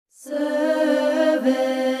Servants,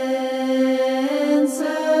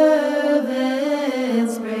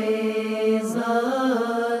 servants, praise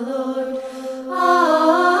the Lord.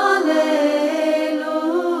 Alleluia.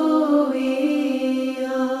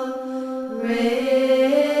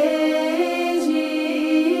 Praise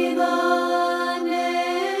ye the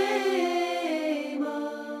name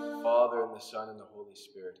of The Father, and the Son, and the Holy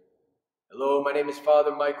Spirit. Hello, my name is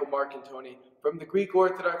Father Michael Marcantoni from the Greek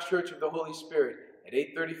Orthodox Church of the Holy Spirit at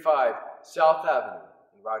 835 South Avenue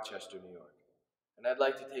in Rochester, New York. And I'd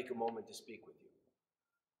like to take a moment to speak with you.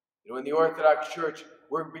 You know, in the Orthodox Church,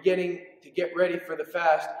 we're beginning to get ready for the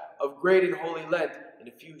fast of Great and Holy Lent in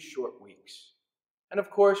a few short weeks. And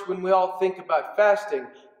of course, when we all think about fasting,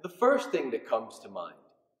 the first thing that comes to mind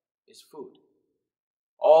is food.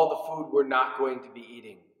 All the food we're not going to be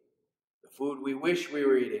eating, the food we wish we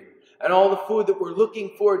were eating, and all the food that we're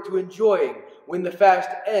looking forward to enjoying when the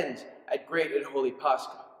fast ends at Great and Holy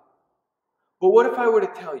Pascha. But what if I were to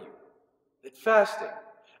tell you that fasting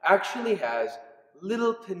actually has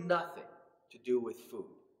little to nothing to do with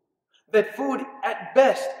food? That food, at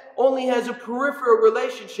best, only has a peripheral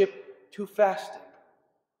relationship to fasting.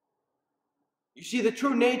 You see, the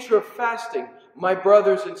true nature of fasting, my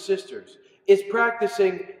brothers and sisters, is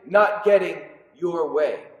practicing not getting your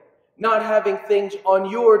way, not having things on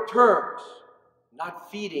your terms,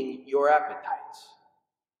 not feeding your appetites.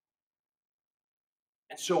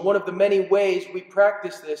 And so one of the many ways we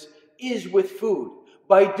practice this is with food,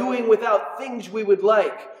 by doing without things we would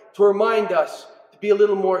like to remind us to be a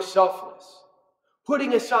little more selfless,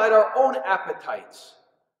 putting aside our own appetites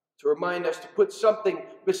to remind us to put something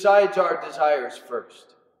besides our desires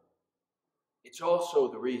first. It's also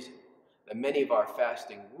the reason that many of our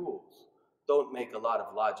fasting rules don't make a lot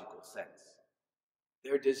of logical sense.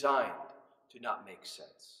 They're designed to not make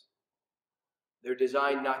sense. They're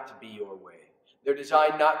designed not to be your way. They're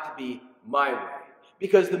designed not to be my way.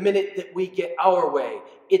 Because the minute that we get our way,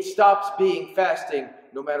 it stops being fasting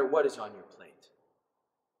no matter what is on your plate.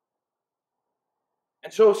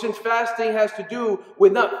 And so since fasting has to do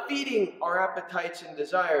with not feeding our appetites and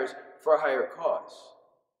desires for a higher cause,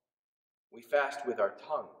 we fast with our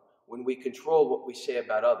tongue when we control what we say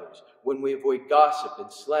about others, when we avoid gossip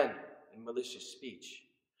and slander and malicious speech.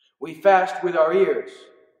 We fast with our ears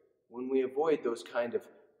when we avoid those kind of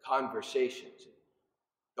conversations and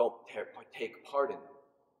don't take part in them.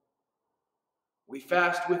 We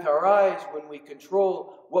fast with our eyes when we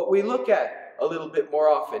control what we look at a little bit more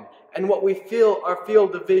often and what we fill our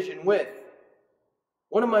field of vision with.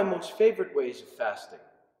 One of my most favorite ways of fasting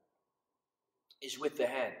is with the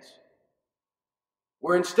hands,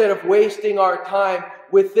 where instead of wasting our time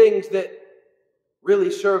with things that really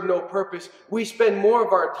serve no purpose, we spend more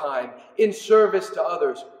of our time in service to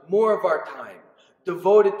others, more of our time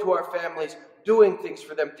devoted to our families, doing things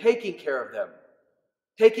for them, taking care of them,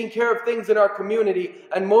 taking care of things in our community,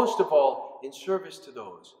 and most of all, in service to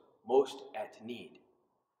those most at need,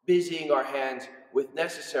 busying our hands with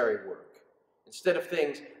necessary work, instead of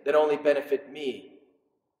things that only benefit me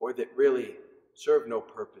or that really serve no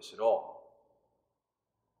purpose at all.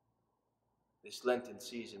 This Lenten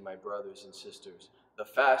season, my brothers and sisters, the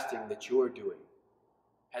fasting that you're doing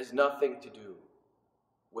has nothing to do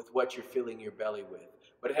with what you're filling your belly with,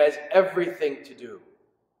 but it has everything to do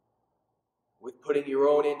with putting your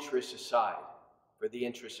own interests aside for the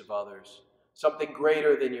interests of others, something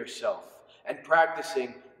greater than yourself, and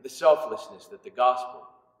practicing the selflessness that the gospel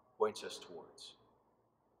points us towards.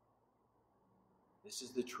 This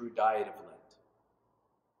is the true diet of Lent.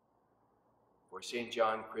 For St.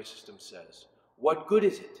 John Chrysostom says, "What good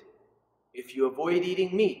is it if you avoid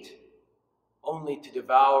eating meat only to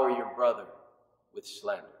devour your brother with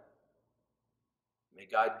slander?" May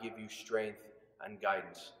God give you strength and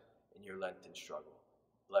guidance in your Lenten struggle.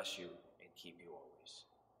 Bless you and keep you always.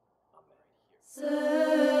 Amen.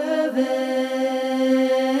 servants.